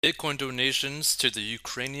Bitcoin donations to the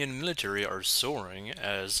Ukrainian military are soaring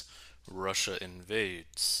as Russia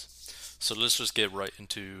invades. So let's just get right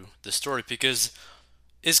into the story because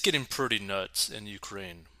it's getting pretty nuts in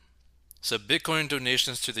Ukraine. So Bitcoin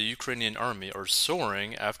donations to the Ukrainian army are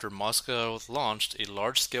soaring after Moscow launched a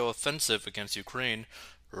large-scale offensive against Ukraine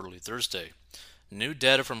early Thursday. New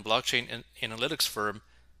data from blockchain analytics firm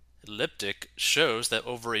Elliptic shows that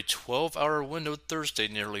over a 12-hour window Thursday,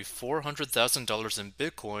 nearly $400,000 in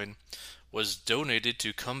Bitcoin was donated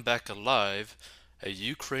to Come Back Alive, a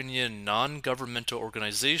Ukrainian non-governmental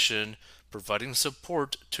organization providing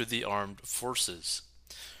support to the armed forces.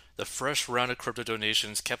 The fresh round of crypto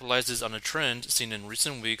donations capitalizes on a trend seen in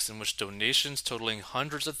recent weeks in which donations totaling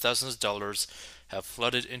hundreds of thousands of dollars have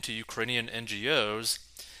flooded into Ukrainian NGOs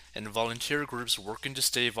and volunteer groups working to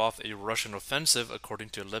stave off a Russian offensive, according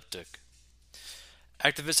to Elliptic.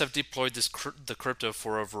 Activists have deployed the crypto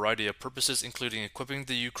for a variety of purposes, including equipping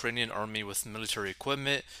the Ukrainian army with military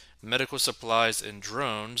equipment, medical supplies, and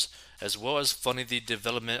drones, as well as funding the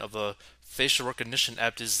development of a facial recognition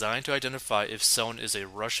app designed to identify if someone is a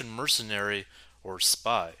Russian mercenary or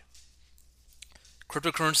spy.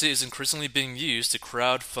 Cryptocurrency is increasingly being used to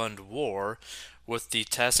crowdfund war with the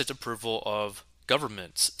tacit approval of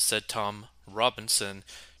governments, said Tom Robinson,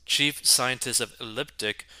 chief scientist of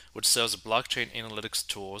Elliptic, which sells blockchain analytics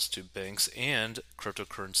tools to banks and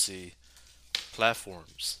cryptocurrency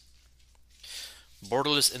platforms.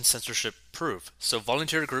 Borderless and censorship proof. So,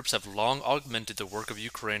 volunteer groups have long augmented the work of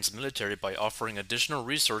Ukraine's military by offering additional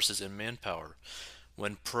resources and manpower.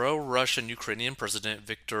 When pro Russian Ukrainian President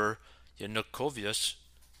Viktor Yanukovych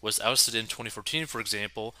was ousted in 2014, for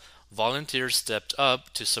example, volunteers stepped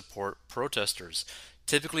up to support protesters.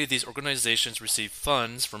 Typically, these organizations receive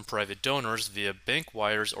funds from private donors via bank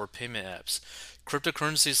wires or payment apps.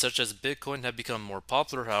 Cryptocurrencies such as Bitcoin have become more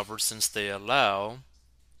popular, however, since they allow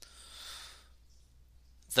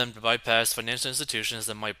them to bypass financial institutions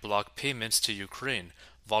that might block payments to Ukraine.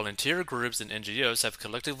 Volunteer groups and NGOs have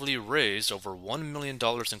collectively raised over $1 million in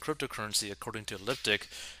cryptocurrency, according to Elliptic,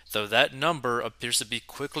 though that number appears to be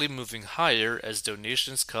quickly moving higher as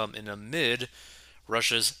donations come in amid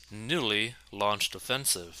Russia's newly launched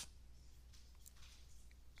offensive.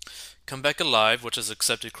 Come Back Alive, which has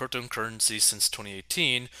accepted cryptocurrency since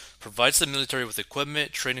 2018, provides the military with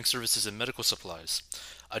equipment, training services, and medical supplies.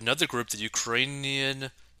 Another group, the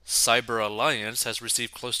Ukrainian Cyber Alliance, has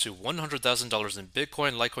received close to $100,000 in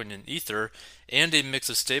Bitcoin, Litecoin, and Ether, and a mix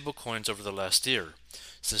of stablecoins over the last year.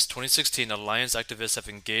 Since 2016, Alliance activists have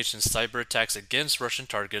engaged in cyber attacks against Russian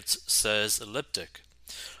targets, says Elliptic.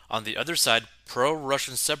 On the other side,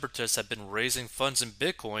 pro-Russian separatists have been raising funds in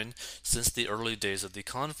Bitcoin since the early days of the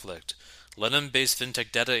conflict. London-based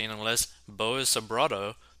fintech data analyst Boaz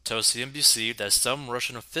Sobrado tells CNBC that some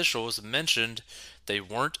Russian officials mentioned they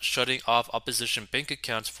weren't shutting off opposition bank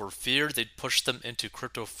accounts for fear they'd push them into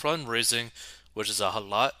crypto fundraising, which is a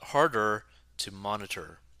lot harder to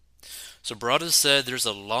monitor. So Sobrado said there's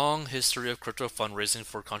a long history of crypto fundraising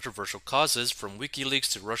for controversial causes, from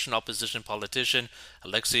WikiLeaks to Russian opposition politician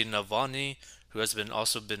Alexei Navalny, who has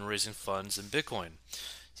also been raising funds in Bitcoin.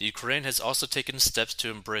 The Ukraine has also taken steps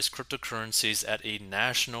to embrace cryptocurrencies at a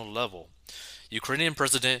national level. Ukrainian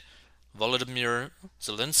President Volodymyr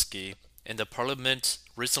Zelensky and the parliament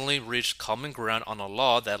recently reached common ground on a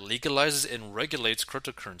law that legalizes and regulates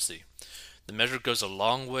cryptocurrency. The measure goes a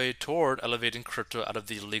long way toward elevating crypto out of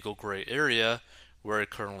the legal gray area where it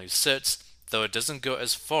currently sits, though it doesn't go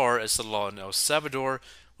as far as the law in El Salvador,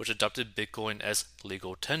 which adopted Bitcoin as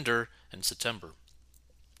legal tender in September.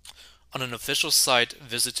 On an official site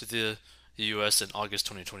visit to the US in August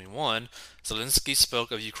 2021, Zelensky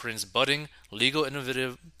spoke of Ukraine's budding, legal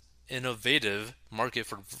innovative market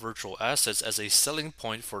for virtual assets as a selling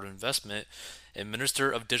point for investment, and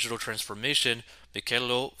Minister of Digital Transformation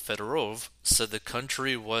Mikhailo Fedorov said the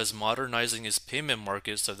country was modernizing its payment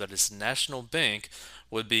market so that its national bank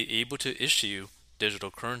would be able to issue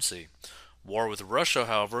digital currency. War with Russia,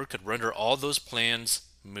 however, could render all those plans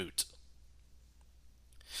moot.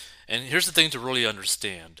 And here's the thing to really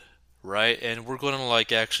understand, right? And we're going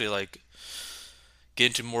to actually get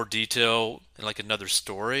into more detail in another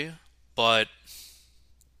story, but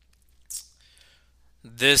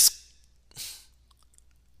this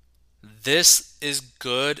this is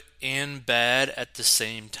good and bad at the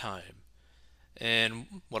same time.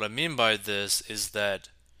 And what I mean by this is that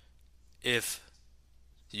if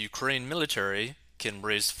the Ukraine military can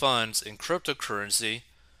raise funds in cryptocurrency,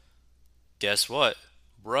 guess what?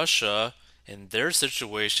 Russia, in their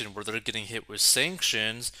situation where they're getting hit with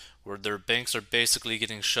sanctions, where their banks are basically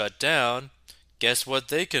getting shut down, guess what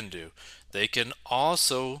they can do? They can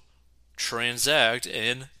also transact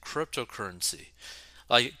in cryptocurrency.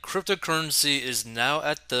 Like, cryptocurrency is now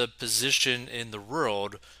at the position in the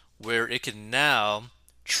world where it can now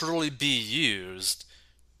truly be used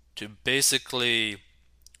to basically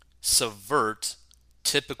subvert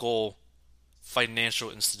typical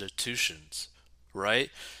financial institutions,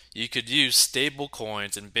 right? You could use stable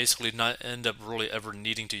coins and basically not end up really ever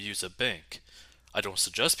needing to use a bank. I don't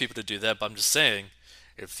suggest people to do that, but I'm just saying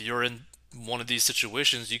if you're in one of these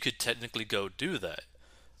situations, you could technically go do that,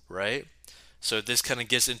 right? So this kind of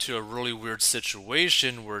gets into a really weird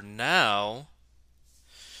situation where now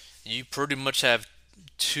you pretty much have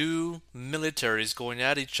two militaries going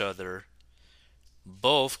at each other.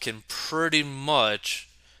 Both can pretty much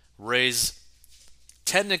raise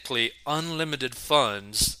technically unlimited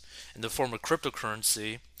funds in the form of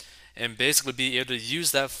cryptocurrency and basically be able to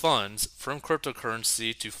use that funds from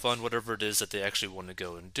cryptocurrency to fund whatever it is that they actually want to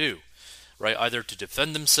go and do, right? Either to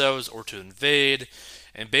defend themselves or to invade.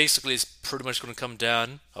 And basically, it's pretty much going to come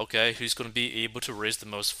down, okay, who's going to be able to raise the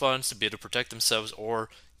most funds to be able to protect themselves or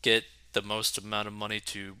get the most amount of money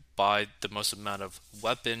to buy the most amount of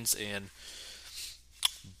weapons and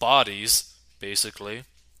bodies, basically,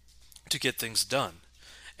 to get things done.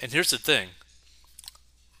 And here's the thing.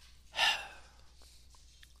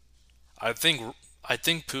 I think I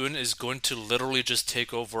think Putin is going to literally just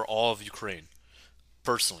take over all of Ukraine.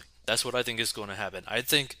 Personally, that's what I think is going to happen. I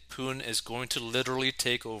think Putin is going to literally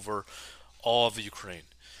take over all of Ukraine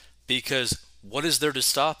because what is there to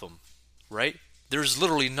stop him, right? There's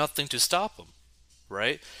literally nothing to stop him,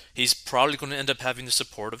 right? He's probably going to end up having the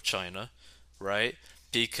support of China, right?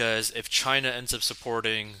 Because if China ends up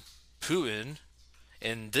supporting Putin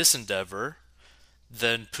in this endeavor,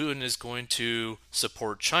 then Putin is going to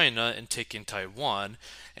support China in taking Taiwan.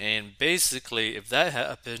 And basically, if that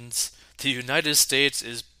happens, the United States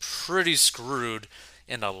is pretty screwed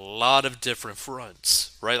in a lot of different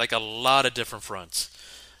fronts, right? Like a lot of different fronts,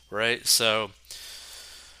 right? So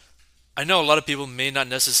I know a lot of people may not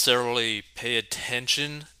necessarily pay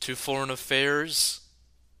attention to foreign affairs,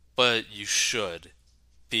 but you should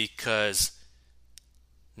because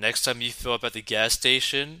next time you fill up at the gas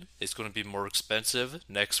station, it's going to be more expensive.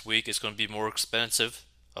 Next week, it's going to be more expensive.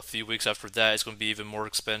 A few weeks after that, it's going to be even more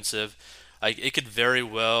expensive. Like it could very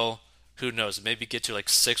well, who knows, maybe get to like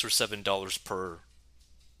 $6 or $7 per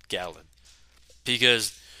gallon.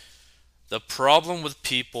 Because the problem with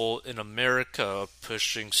people in America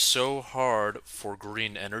pushing so hard for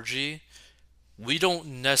green energy, we don't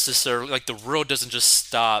necessarily like the world doesn't just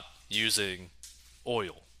stop using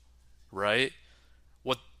oil, right?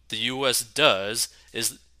 What the US does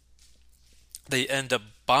is they end up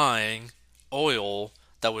buying oil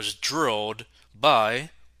that was drilled by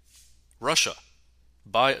Russia,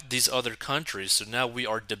 by these other countries. So now we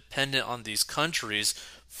are dependent on these countries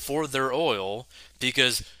for their oil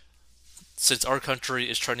because since our country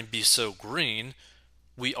is trying to be so green,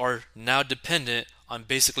 we are now dependent on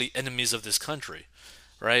basically enemies of this country,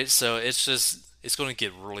 right? So it's going to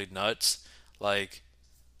get really nuts. Like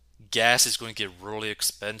gas is going to get really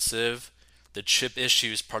expensive. The chip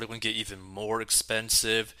issue is probably going to get even more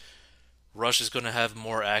expensive. Russia's going to have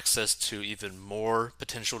more access to even more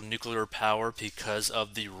potential nuclear power because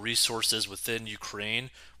of the resources within Ukraine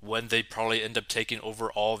when they probably end up taking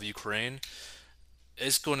over all of Ukraine.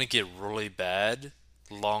 It's going to get really bad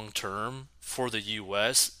long term for the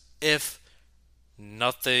US if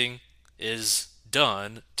nothing is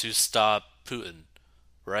done to stop Putin,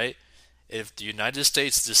 right? If the United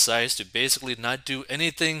States decides to basically not do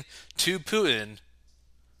anything to Putin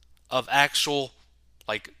of actual,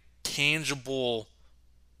 like, tangible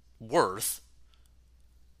worth,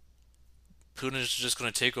 Putin is just going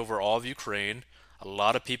to take over all of Ukraine. A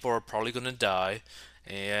lot of people are probably going to die.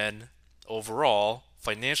 And overall,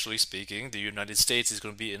 financially speaking, the United States is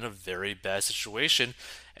going to be in a very bad situation.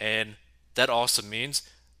 And that also means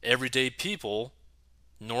everyday people,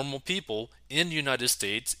 normal people in the United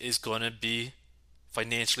States is going to be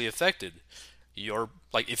financially affected. You're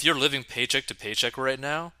like if you're living paycheck to paycheck right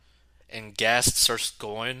now and gas starts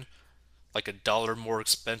going like $1 more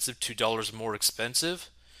expensive, $2 more expensive,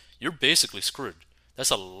 you're basically screwed. That's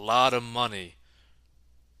a lot of money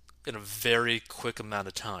in a very quick amount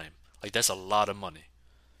of time. Like that's a lot of money.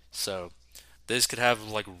 So this could have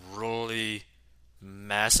like really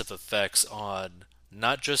massive effects on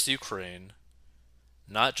not just Ukraine,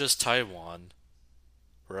 not just Taiwan,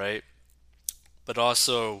 right? But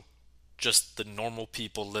also just the normal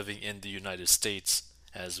people living in the United States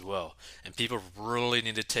as well. And people really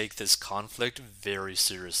need to take this conflict very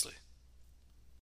seriously.